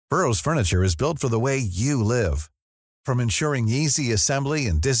Burrow's furniture is built for the way you live. From ensuring easy assembly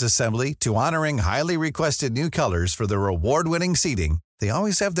and disassembly to honoring highly requested new colors for their award-winning seating, they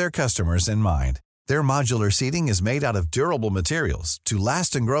always have their customers in mind. Their modular seating is made out of durable materials to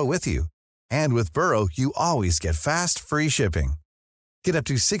last and grow with you. And with Burrow, you always get fast, free shipping. Get up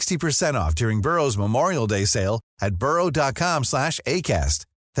to 60% off during Burrow's Memorial Day sale at burrow.com/ACAST.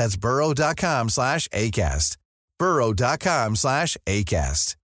 That's burrow.com/ACAST.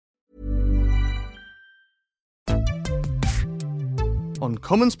 burrow.com/ACAST. On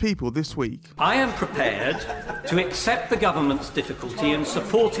Commons People this week, I am prepared to accept the government's difficulty and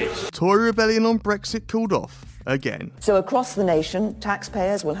support it. Tory rebellion on Brexit called off again. So across the nation,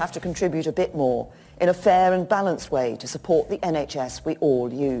 taxpayers will have to contribute a bit more in a fair and balanced way to support the NHS we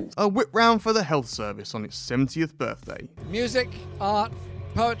all use. A whip round for the health service on its 70th birthday. Music, art,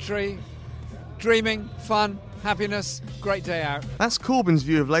 poetry, dreaming, fun, happiness, great day out. That's Corbyn's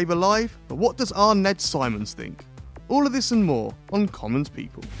view of Labour Live, but what does our Ned Simons think? All of this and more on Commons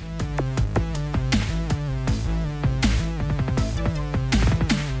People.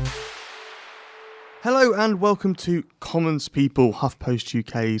 Hello and welcome to Commons People, HuffPost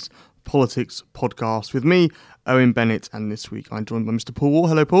UK's politics podcast with me, Owen Bennett, and this week I'm joined by Mr. Paul Wall.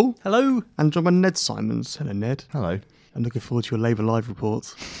 Hello, Paul. Hello. And joined by Ned Simons. Hello, Ned. Hello. I'm looking forward to your Labour Live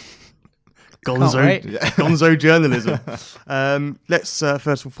report. Gonzo journalism. Let's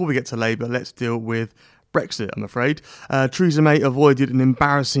first, before we get to Labour, let's deal with Brexit, I'm afraid. Theresa May avoided an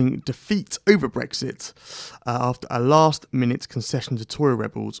embarrassing defeat over Brexit after a last-minute concession to Tory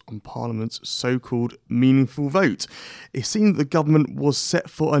rebels on Parliament's so-called meaningful vote. It seemed that the government was set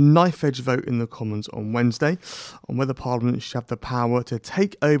for a knife-edge vote in the Commons on Wednesday on whether Parliament should have the power to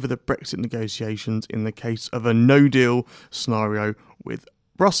take over the Brexit negotiations in the case of a no-deal scenario with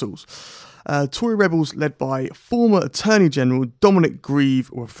Brussels. Tory rebels led by former Attorney General Dominic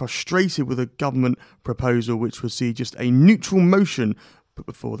Grieve were frustrated with a government proposal which would see just a neutral motion put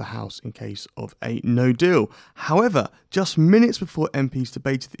before the House in case of a no deal. However, just minutes before MPs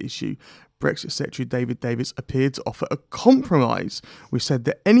debated the issue, Brexit Secretary David Davis appeared to offer a compromise which said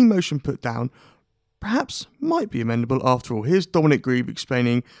that any motion put down perhaps might be amendable after all. Here's Dominic Grieve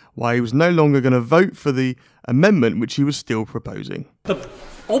explaining why he was no longer going to vote for the amendment which he was still proposing. The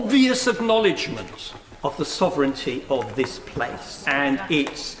obvious acknowledgement of the sovereignty of this place and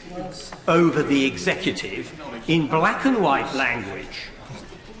its over the executive in black and white language.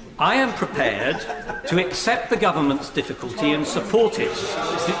 I am prepared to accept the government's difficulty and support it.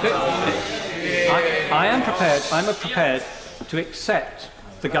 I'm prepared to accept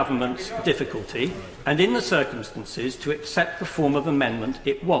the government's difficulty and, in the circumstances, to accept the form of amendment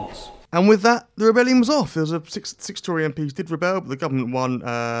it wants. And with that, the rebellion was off. There was six Tory MPs did rebel, but the government won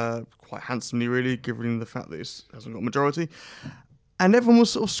quite handsomely, really, given the fact that it hasn't got a majority. And everyone was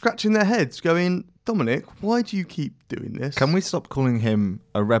sort of scratching their heads, going, Dominic, why do you keep doing this? Can we stop calling him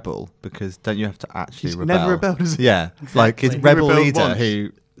a rebel? Because don't you have to actually rebel? Never rebelled, has he? Yeah, like his rebel leader once.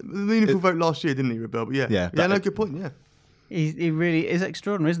 who... The meaningful vote last year, didn't he, rebel? But yeah, no, good point, yeah. He really is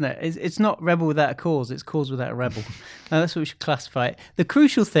extraordinary, isn't it? It's not rebel without a cause, it's cause without a rebel. That's what we should classify it. The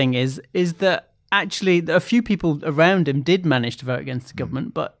crucial thing is that actually a few people around him did manage to vote against the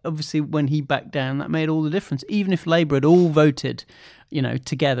government, but obviously when he backed down, that made all the difference. Even if Labour had all voted,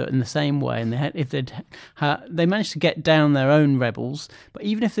 together in the same way, and they managed to get down their own rebels, but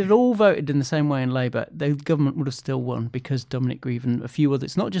even if they'd all voted in the same way in Labour, the government would have still won because Dominic Grieve and a few others,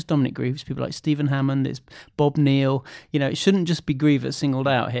 it's not just Dominic Grieve, it's people like Stephen Hammond, it's Bob Neal, it shouldn't just be Grieve that's singled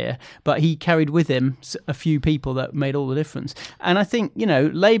out here, but he carried with him a few people that made all the difference. And I think,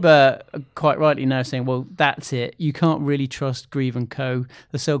 Labour are quite rightly now saying, well, that's it, you can't really trust Grieve and co,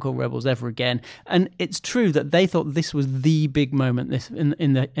 the so-called rebels, ever again. And it's true that they thought this was the big moment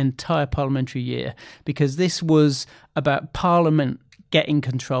in the entire parliamentary year, because this was about Parliament getting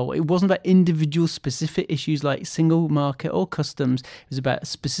control. It wasn't about individual specific issues like single market or customs. It was about a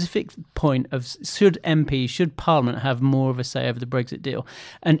specific point of should Parliament have more of a say over the Brexit deal.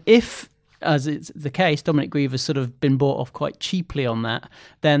 And if, as it's the case, Dominic Grieve has sort of been bought off quite cheaply on that,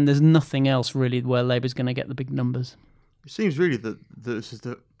 then there's nothing else really where Labour's going to get the big numbers. It seems really that this is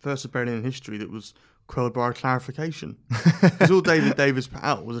the first rebellion in history that was quelled by a clarification. Because all David Davis put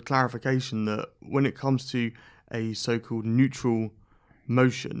out was a clarification that when it comes to a so-called neutral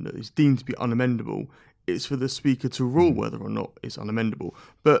motion that is deemed to be unamendable, it's for the Speaker to rule whether or not it's unamendable.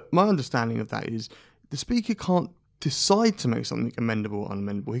 But my understanding of that is the Speaker can't decide to make something amendable or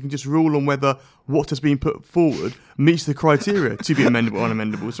unamendable. He can just rule on whether what has been put forward meets the criteria to be amendable or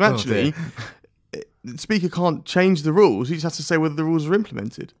unamendable. So actually, the Speaker can't change the rules. He just has to say whether the rules are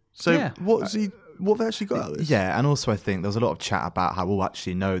implemented. So what is he what have they actually got out of this? Yeah, and also I think there was a lot of chat about how, well,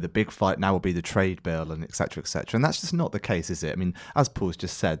 actually, no, the big fight now will be the trade bill and et cetera, and that's just not the case, is it? I mean, as Paul's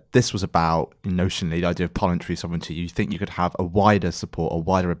just said, this was about, notionally, the idea of parliamentary sovereignty. You think you could have a wider support, a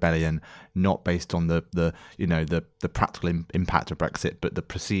wider rebellion, not based on the practical impact of Brexit, but the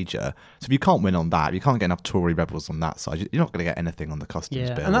procedure. So if you can't win on that, you can't get enough Tory rebels on that side, you're not going to get anything on the customs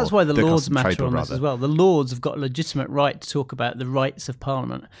bill. And that's why the Lords customs trade matter bill, on this rather. as well. The Lords have got a legitimate right to talk about the rights of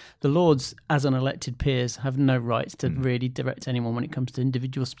Parliament. The Lords, as unelected peers, have no rights to really direct anyone when it comes to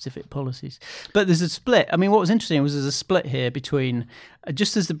individual specific policies. But there's a split. I mean, what was interesting was there's a split here between,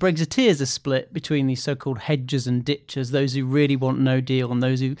 just as the Brexiteers are split between these so-called hedgers and ditchers, those who really want no deal and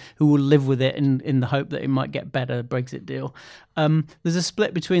those who will live with it in the hope that it might get better Brexit deal. There's a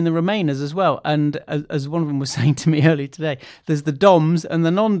split between the Remainers as well. And as one of them was saying to me earlier today, there's the Doms and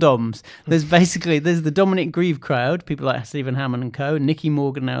the non-Doms. There's the Dominic Grieve crowd, people like Stephen Hammond and co, and Nicky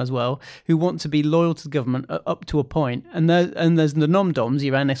Morgan now as well, who want to be loyal to the government up to a point. And there's the non-Doms,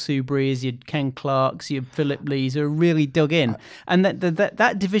 your Anna Soubry's, your Ken Clark's, your Philip Lee's, who are really dug in. And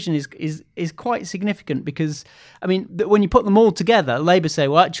that division is quite significant because, I mean, when you put them all together, Labour say,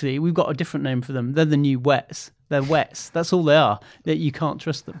 well, actually, we've got a different name for them. They're the new Wets. They're Wets. That's all they are. That you can't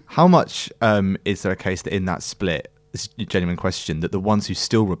trust them. How much is there a case that in that split, this is a genuine question, that the ones who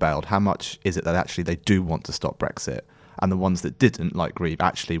still rebelled, how much is it that actually they do want to stop Brexit? And the ones that didn't, like Grieve,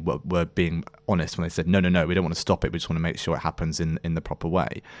 actually were being honest when they said, no, we don't want to stop it. We just want to make sure it happens in the proper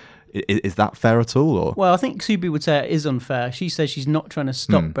way. Is that fair at all? Or? Well, I think Soubry would say it is unfair. She says she's not trying to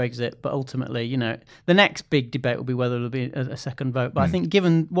stop Brexit, but ultimately, the next big debate will be whether there'll be a second vote. But I think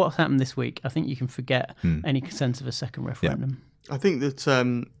given what's happened this week, I think you can forget any sense of a second referendum. Yeah. I think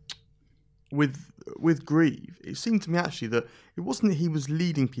that with Grieve, it seemed to me actually that it wasn't that he was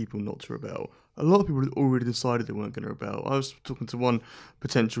leading people not to rebel. A lot of people had already decided they weren't going to rebel. I was talking to one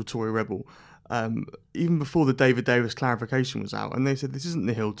potential Tory rebel even before the David Davis clarification was out, and they said this isn't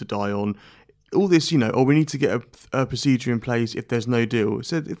the hill to die on. All this, we need to get a procedure in place if there's no deal. It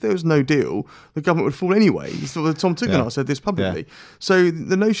said if there was no deal, the government would fall anyway. So Tom Tugendhat said this publicly. Yeah. So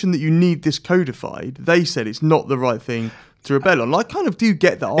the notion that you need this codified, they said it's not the right thing to rebel on. I kind of do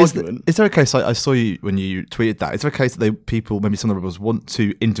get that argument. Is there a case, I saw you when you tweeted that, is there a case that people, maybe some of the rebels, want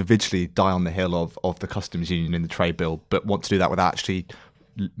to individually die on the hill of the customs union in the trade bill, but want to do that without actually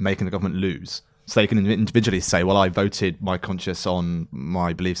making the government lose? So they can individually say, well, I voted my conscience on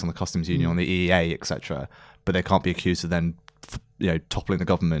my beliefs on the customs union, on the EEA, etc. But they can't be accused of then, toppling the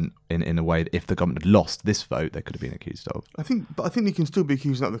government in a way that if the government had lost this vote, they could have been accused of. I think you can still be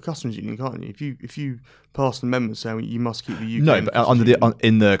accused of the customs union, can't you? If you pass an amendment saying you must keep the UK. No, but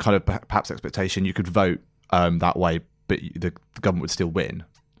in the kind of perhaps expectation, you could vote that way, but the government would still win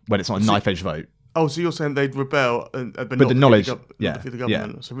when it's not a knife-edge vote. Oh, so you're saying they'd rebel, but the knowledge, not defeat the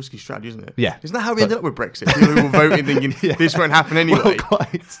government? It's a risky strategy, isn't it? Yeah. Isn't that how we ended up with Brexit? People who were voting thinking this won't happen anyway. Well,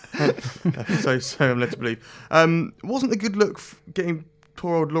 quite. so I'm led to believe. It wasn't a good look getting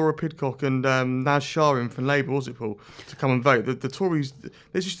poor old Laura Pidcock and Naz Shah in from Labour, was it, Paul, to come and vote? The Tories,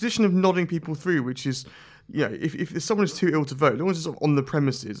 there's a tradition of nodding people through, which is, if someone is too ill to vote, no one's just on the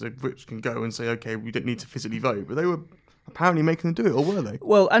premises of which can go and say, okay, we don't need to physically vote. But they were apparently making them do it, or were they?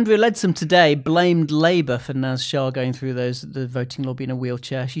 Well, Andrea Leadsom today blamed Labour for Naz Shah going through the voting lobby in a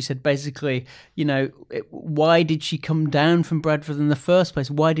wheelchair. She said basically, why did she come down from Bradford in the first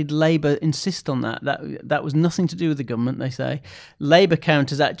place? Why did Labour insist on that? That was nothing to do with the government, they say. Labour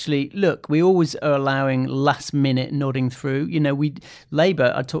counters actually, look, we always are allowing last minute nodding through.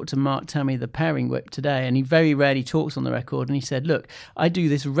 Labour, I talked to Mark Tammy, the pairing whip today, and he very rarely talks on the record, and he said, look, I do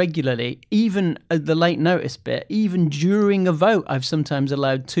this regularly, even at the late notice bit, even during a vote, I've sometimes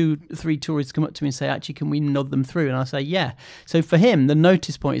allowed 2-3 Tories to come up to me and say, actually, can we nod them through? And I say, yeah. So for him, the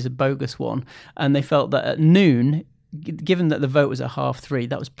notice point is a bogus one. And they felt that at noon, given that the vote was at 3:30,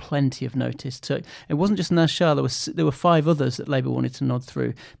 that was plenty of notice. So it wasn't just Naz Shah. There were 5 others that Labour wanted to nod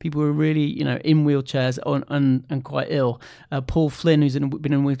through. People were really, in wheelchairs and quite ill. Paul Flynn, who's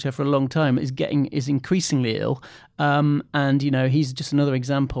been in a wheelchair for a long time, is increasingly ill. And he's just another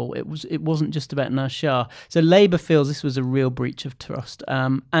example. It wasn't just about Naz Shah. So Labour feels this was a real breach of trust.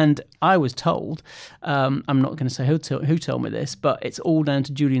 And I was told, I'm not going to say who told me this, but it's all down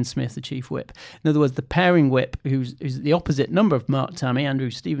to Julian Smith, the chief whip. In other words, the pairing whip, who's the opposite number of Mark Tammy,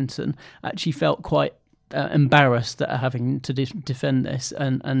 Andrew Stevenson, actually felt quite embarrassed at having to defend this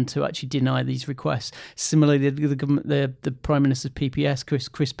and to actually deny these requests. Similarly, the Prime Minister's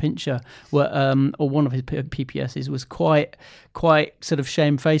PPS, Chris Pincher, or one of his PPSs, was quite sort of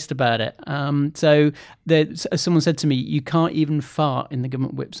shamefaced about it. So as someone said to me, you can't even fart in the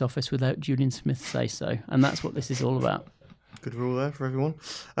government whip's office without Julian Smith say so, and that's what this is all about. Good rule there for everyone.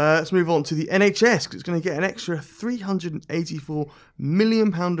 Let's move on to the NHS, because it's going to get an extra £384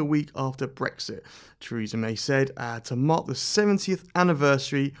 million a week after Brexit, Theresa May said, to mark the 70th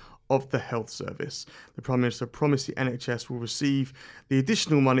anniversary of the health service. The Prime Minister promised the NHS will receive the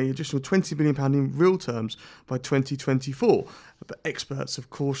additional £20 billion in real terms by 2024. But experts have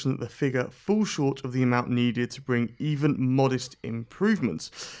cautioned that the figure falls short of the amount needed to bring even modest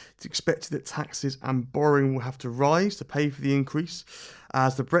improvements. It's expected that taxes and borrowing will have to rise to pay for the increase,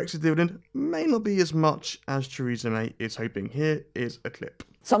 as the Brexit dividend may not be as much as Theresa May is hoping. Here is a clip.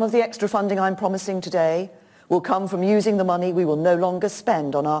 Some of the extra funding I'm promising today will come from using the money we will no longer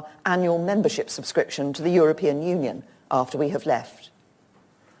spend on our annual membership subscription to the European Union after we have left.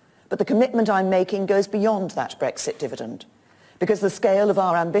 But the commitment I'm making goes beyond that Brexit dividend, because the scale of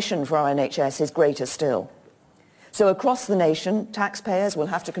our ambition for our NHS is greater still. So across the nation, taxpayers will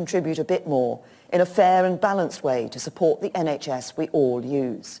have to contribute a bit more in a fair and balanced way to support the NHS we all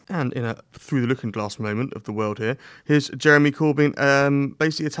use. And in a through-the-looking-glass moment of the world here, here's Jeremy Corbyn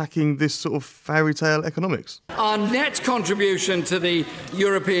basically attacking this sort of fairy tale economics. Our net contribution to the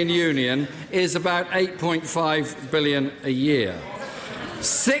European Union is about £8.5 billion a year.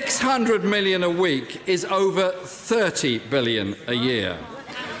 600 million a week is over 30 billion a year.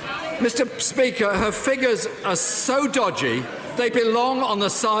 Mr. Speaker, her figures are so dodgy, they belong on the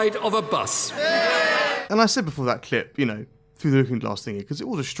side of a bus. And I said before that clip, through the looking glass thingy, because it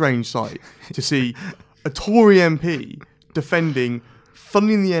was a strange sight to see a Tory MP defending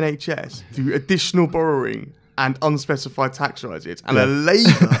funding the NHS through additional borrowing and unspecified tax rises, and a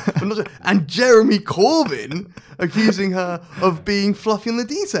Labour, and Jeremy Corbyn accusing her of being fluffy on the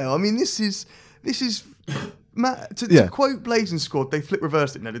detail. I mean, this is to quote Blazing Squad, they flip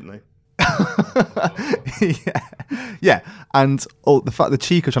reversed it now, didn't they? Yeah, and the fact the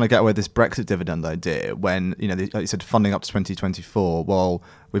cheek of trying to get away with this Brexit dividend idea when, like you said, funding up to 2024, well,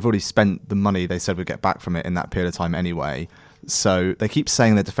 we've already spent the money they said we'd get back from it in that period of time anyway. So they keep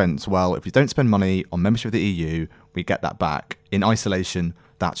saying in their defence, well, if we don't spend money on membership of the EU, we get that back. In isolation,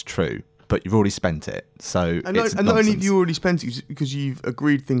 that's true. But you've already spent it, so and it's not only have you already spent it because you've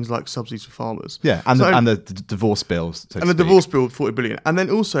agreed things like subsidies for farmers, and the divorce bills, divorce bill, 40 billion, and then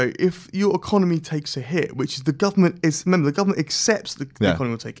also if your economy takes a hit, which is the government accepts the economy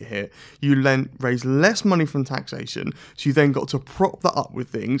will take a hit, you then raise less money from taxation, so you then got to prop that up with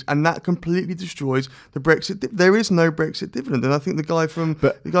things, and that completely destroys the Brexit. There is no Brexit dividend, and I think the guy from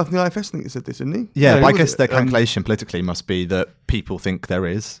the IFS said this, didn't he? Yeah, but I guess their calculation politically must be that people think there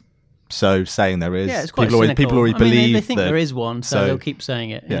is. So saying there is, it's quite people already believe they think there is one, so they'll keep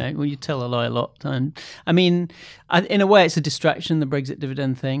saying it. You tell a lie a lot. And I mean, in a way, it's a distraction, the Brexit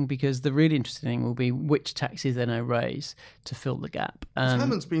dividend thing, because the really interesting thing will be which taxes they now raise to fill the gap.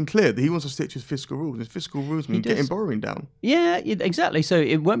 Hammond's been clear that he wants to stick to his fiscal rules. His fiscal rules mean getting borrowing down. Yeah, exactly. So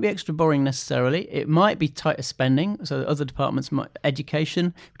it won't be extra borrowing necessarily. It might be tighter spending. So other departments might,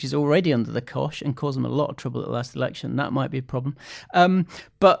 education, which is already under the cosh and caused them a lot of trouble at the last election, that might be a problem.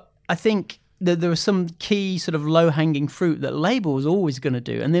 But I think that there are some key sort of low-hanging fruit that Labour was always going to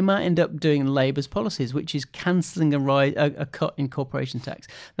do, and they might end up doing Labour's policies, which is cancelling a cut in corporation tax.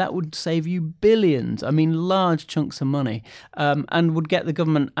 That would save you billions, large chunks of money, and would get the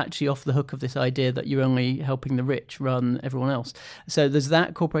government actually off the hook of this idea that you're only helping the rich rather than everyone else. So there's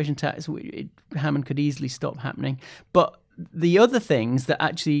that corporation tax, Hammond could easily stop happening. But the other things that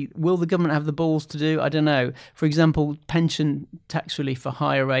actually, will the government have the balls to do? I don't know. For example, pension tax relief for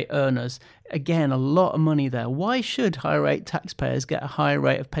higher rate earners. Again, a lot of money there. Why should higher rate taxpayers get a higher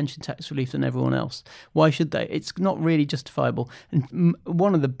rate of pension tax relief than everyone else? Why should they? It's not really justifiable. And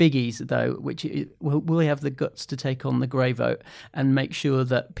one of the biggies, though, which will we have the guts to take on the grey vote and make sure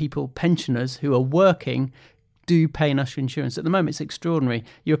that pensioners who are working, do pay national insurance. At the moment, it's extraordinary.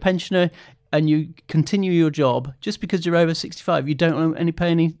 You're a pensioner and you continue your job, just because you're over 65, you don't pay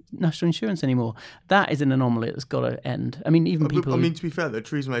any national insurance anymore. That is an anomaly that's got to end. To be fair, though,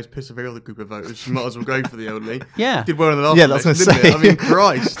 Theresa May's pissed a very other group of voters. She might as well go for the elderly. Yeah. Did well in the last election, didn't it? I mean,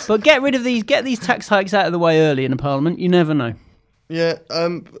 Christ. But get these tax hikes out of the way early in the Parliament. You never know. Yeah,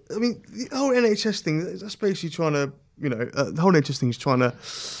 the whole NHS thing, that's basically trying to, the whole NHS thing is trying to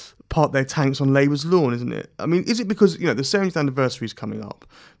park their tanks on Labour's lawn, isn't it? I mean, is it because, the 70th anniversary is coming up?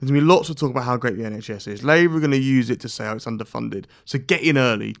 There's going to be lots of talk about how great the NHS is. Labour are going to use it to say, it's underfunded. So get in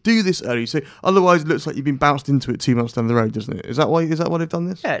early. Do this early. So otherwise it looks like you've been bounced into it 2 months down the road, doesn't it? Is that why they've done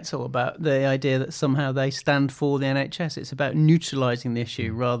this? Yeah, it's all about the idea that somehow they stand for the NHS. It's about neutralising the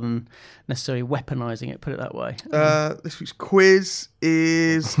issue rather than necessarily weaponising it, put it that way. This week's quiz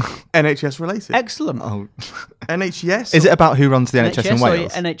is NHS related. Excellent. NHS? Is it about who runs the NHS in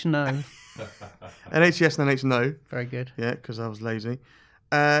Wales? Sorry, NHNO. NHS and NH no. Very good. Yeah, because I was lazy.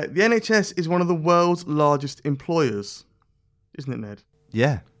 The NHS is one of the world's largest employers, isn't it, Ned?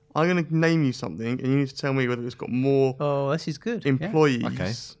 Yeah. I'm going to name you something, and you need to tell me whether it's got more Oh, this is good. employees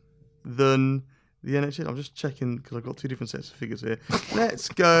Okay. than the NHS. I'm just checking because I've got two different sets of figures here. Let's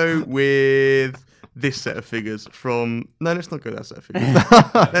go with this set of figures from... No, let's not go with that set of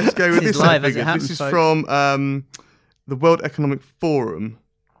figures. Let's go with This this is set live of as it figures. happens, This is folks. from the World Economic Forum.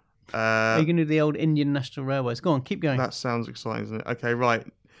 Are you going to do the old Indian National Railways? Go on, keep going. That sounds exciting, isn't it? Okay, right.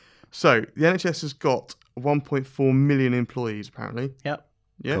 So, the NHS has got 1.4 million employees, apparently. Yep.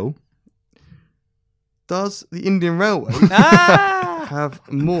 Yeah. Cool. Does the Indian Railway Ah! have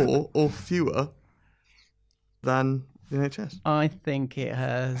more or fewer than the NHS? I think it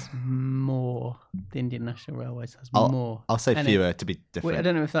has more. The Indian National Railways has I'll, more. I'll say And fewer to be different. Wait, I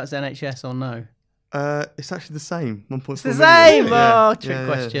don't know if that's NHS or no. It's actually the same. 1.4 It's the million. same! Yeah, Oh, trick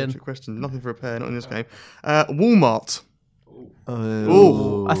question. Trick question. Nothing for a pair, not in this game. Walmart.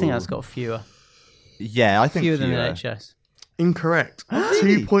 Oh. I think that's got fewer. Yeah, I think Fewer than the NHS. Incorrect.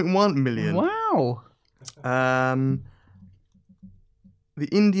 2.1 million. Wow. The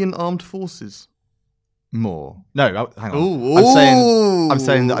Indian Armed Forces. More. No, hang on. Ooh. I'm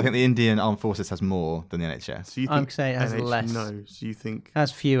saying that I think the Indian Armed Forces has more than the NHS. So you I'm think saying it has less. No. So you think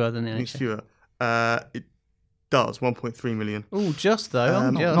Has fewer than the it's NHS. fewer. It does. 1.3 million. Oh, just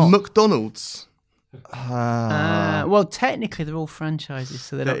though. Not McDonald's. Well, technically they're all franchises,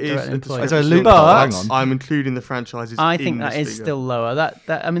 so they're not There is directly a employed. Is there a description. loophole? But Hang on. I'm including the franchises. I in think that this is figure. still lower. That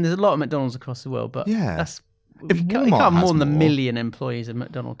I mean, there's a lot of McDonald's across the world, but Yeah. that's If you Walmart can't have has more than a more- million employees at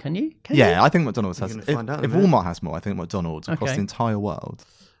McDonald's, can you? Can Yeah, I think McDonald's has. You're If, gonna find out in if a minute. Walmart has more, I think McDonald's across Okay. the entire world.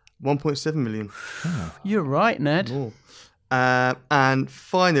 1.7 million. you? You're right, Ned. More. And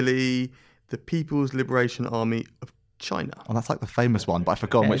finally, the People's Liberation Army of China. Oh, that's like the famous one, but I've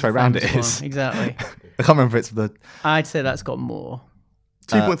forgotten Yeah, which it's way a round it famous is. one. Exactly. I can't remember if it's the. I'd say that's got more.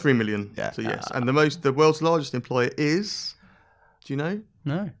 2.3 million. yeah. So yes, and the world's largest employer is. Do you know?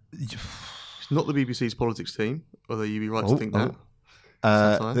 No. It's not the BBC's politics team, although you'd be right to think that.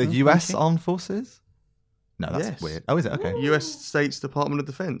 The Satire. US Okay. Armed Forces? No, that's Yes. weird. Oh, is it? Okay. US States Department of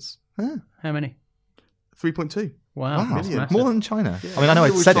Defense. How many? 3.2. Wow. Wow. That's massive. More than China. I mean, I know I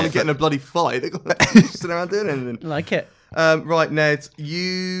Always said trying it. to get in but- a bloody fight. They're not sitting around doing anything. Like it. Right, Ned,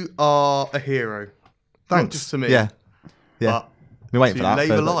 you are a hero. Not Thanks. just to me. Yeah. Yeah. But Been waiting to for that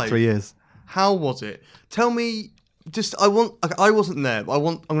Labour for Live. like 3 years. how was it? Tell me. I wasn't there, but I'm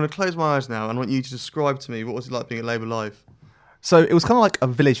going to close my eyes now and I want you to describe to me what was it like being at Labour Live. So it was kind of like a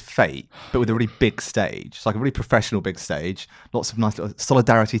village fete, but with a really big stage. It's like a really professional big stage. Lots of nice little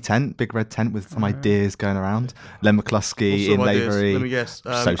solidarity tent, big red tent with some ideas going around. Len McCluskey, Some Ian ideas. Lavery. Let me guess.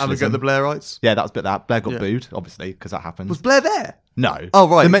 Have a go socialism. at the Blairites. Yeah, that was a bit that. Blair got Yeah. booed, obviously, because that happened. Was Blair there? No. Oh,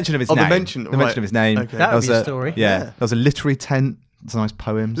 right. The mention of his Oh, the name. mention, The right. mention of his name. Okay. That There would was be a story. Yeah. Yeah. There was a literary tent. Some nice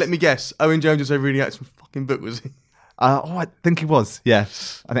poems. Let me guess. Owen Jones was over reading out some fucking book, was he? I think he was. Yeah,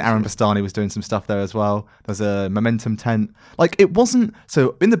 I think Aaron Bastani was doing some stuff there as well. There's a momentum tent. Like it wasn't.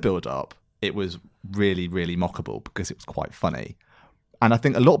 So in the build-up, it was really, really mockable because it was quite funny, and I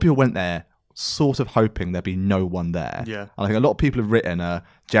think a lot of people went there sort of hoping there'd be no one there. Yeah. And I think a lot of people have written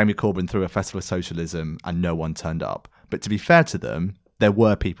Jeremy Corbyn threw a festival of socialism and no one turned up. But to be fair to them, there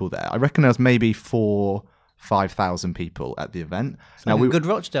were people there. I reckon there was maybe 5,000 people at the event. Like a good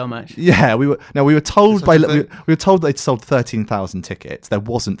Rochdale match. Yeah, we were told Such a we thing? were told they'd sold 13,000 tickets. There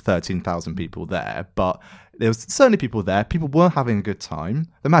wasn't 13,000 people there, but there was certainly people there. People were having a good time.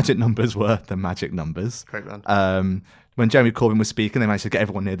 The magic numbers were the magic numbers. Great man. When Jeremy Corbyn was speaking, they managed to get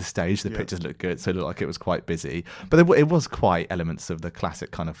everyone near the stage. The pictures looked good, so it looked like it was quite busy. But it was quite elements of the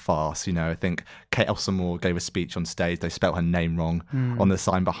classic kind of farce. You know, I think Kate Elsamore gave a speech on stage. They spelt her name wrong on the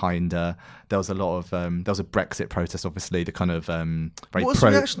sign behind her. There was a lot of there was a Brexit protest, obviously. The kind of very What was the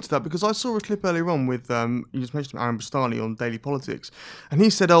reaction to that? Because I saw a clip earlier on with you just mentioned Aaron Bastani on Daily Politics, and he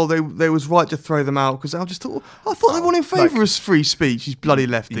said, "Oh, they was right to throw them out because I thought they weren't in favour of free speech. These bloody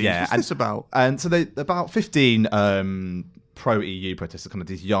lefties. Yeah, What's and- this about?" And so about 15 pro-EU protesters, kind of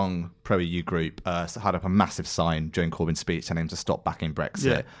this young pro-EU group, had up a massive sign during Corbyn's speech telling him to stop backing Brexit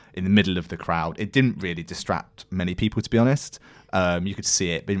Yeah. in the middle of the crowd. It didn't really distract many people, to be honest. You could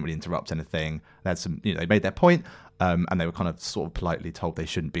see it, but it didn't really interrupt anything. They had some, they made their point. And they were kind of sort of politely told they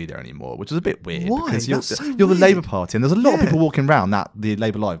shouldn't be there anymore, which was a bit weird. Why? Because That's so you're the weird. Labour Party, and there's a lot of people walking around the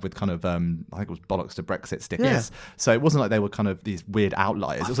Labour Live with kind of, I think it was bollocks to Brexit stickers. Yeah. So it wasn't like they were kind of these weird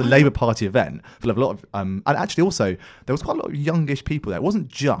outliers. It was a Labour Party event full of a lot of, and actually also there was quite a lot of youngish people there. It wasn't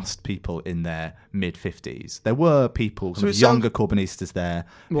just people in their mid-50s. There were people, kind of younger Corbynistas there.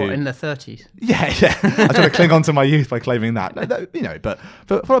 What, in their 30s? Yeah. I'm trying to cling on to my youth by claiming that. But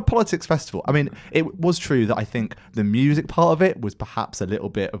for a politics festival, I mean, it was true that I think the music part of it was perhaps a little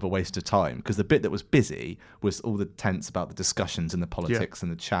bit of a waste of time, because the bit that was busy was all the tense about the discussions and the politics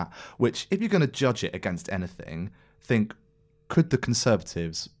and the chat, which, if you're going to judge it against anything, think, could the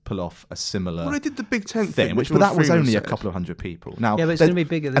Conservatives pull off a similar Well, they did the Big Tent thing, but that was only a couple of hundred people. Now, yeah, but it's going to be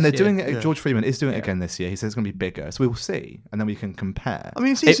bigger this and they're year. doing it. George Freeman is doing it again this year. He says it's going to be bigger, so we will see, and then we can compare. I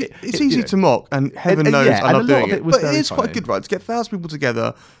mean, it's easy to mock, and heaven knows I love doing it. But it is quite good, right? To get 1,000 people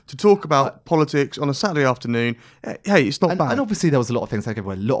together to talk about politics on a Saturday afternoon. Hey, it's not bad. And obviously, there was a lot of things they gave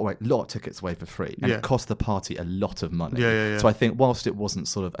away, a lot of tickets away for free, and Yeah. it cost the party a lot of money. Yeah. So I think whilst it wasn't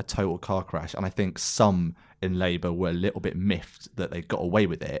sort of a total car crash, and I think some in Labour were a little bit miffed that they got away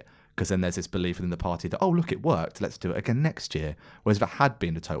with it, because then there's this belief within the party that, oh, look, it worked, let's do it again next year. Whereas if it had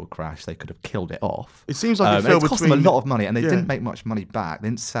been a total crash, they could have killed it off. It seems like it cost them a lot of money, and they didn't make much money back. They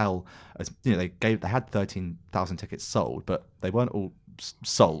didn't sell as they had 13,000 tickets sold, but they weren't all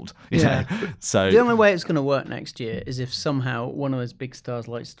sold. You know? So the only way it's going to work next year is if somehow one of those big stars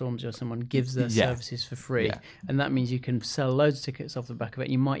like Stormzy or someone gives their services for free, and that means you can sell loads of tickets off the back of it.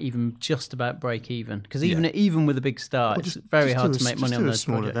 You might even just about break even, because even with a big star, it's very hard to make money on those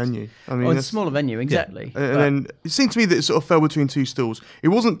smaller projects. venue. I mean, a smaller venue, exactly. And then it seemed to me that it sort of fell between two stools. It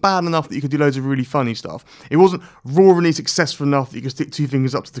wasn't bad enough that you could do loads of really funny stuff. It wasn't roaringly successful enough that you could stick two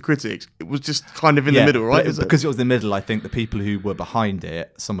fingers up to the critics. It was just kind of in the middle, right? Because it was in the middle, I think the people who were behind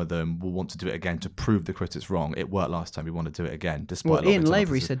it, some of them will want to do it again to prove the critics wrong. It worked last time. We want to do it again, despite. Well, Ian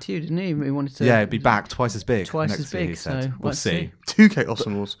Lavery said to you, didn't he? He wanted to. Yeah, be back twice as big. Twice next as big. Year, he said. So we'll see. 2K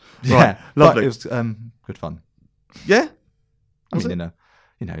Austin Wars. Yeah, right, lovely. It was good fun. Yeah, I mean,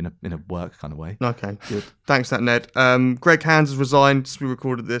 in a work kind of way. Okay, good. Thanks, that Ned. Greg Hands has resigned since we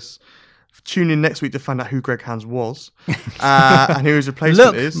recorded this. Tune in next week to find out who Greg Hands was and who his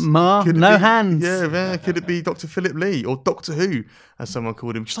replacement is. Ma, could no hands. Yeah, could it be Dr. Philip Lee or Doctor Who, as someone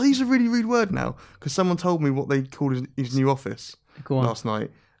called him? Which I use a really rude word now, because someone told me what they called his new office last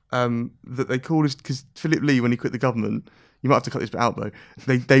night. That they called his, because Philip Lee, when he quit the government, you might have to cut this bit out though.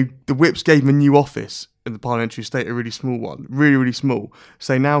 The Whips gave him a new office in the parliamentary estate, a really small one, really, really small.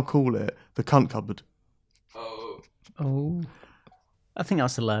 So they now call it the cunt cupboard. Oh. I think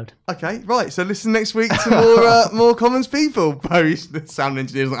that's allowed. Okay, right. So listen next week to more Commons people. Barry's the sound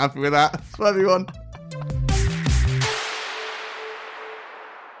engineer's not happy with that. Bye, everyone.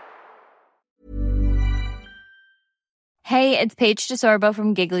 Hey, it's Paige DeSorbo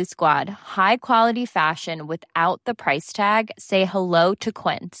from Giggly Squad. High quality fashion without the price tag. Say hello to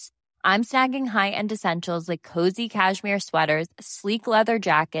Quince. I'm snagging high-end essentials like cozy cashmere sweaters, sleek leather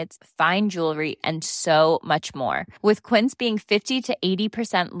jackets, fine jewelry, and so much more. With Quince being 50 to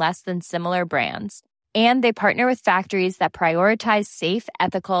 80% less than similar brands. And they partner with factories that prioritize safe,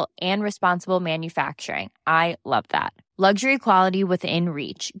 ethical, and responsible manufacturing. I love that. Luxury quality within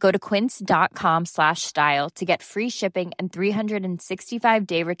reach. Go to quince.com/style to get free shipping and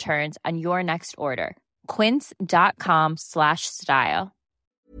 365-day returns on your next order. Quince.com/style.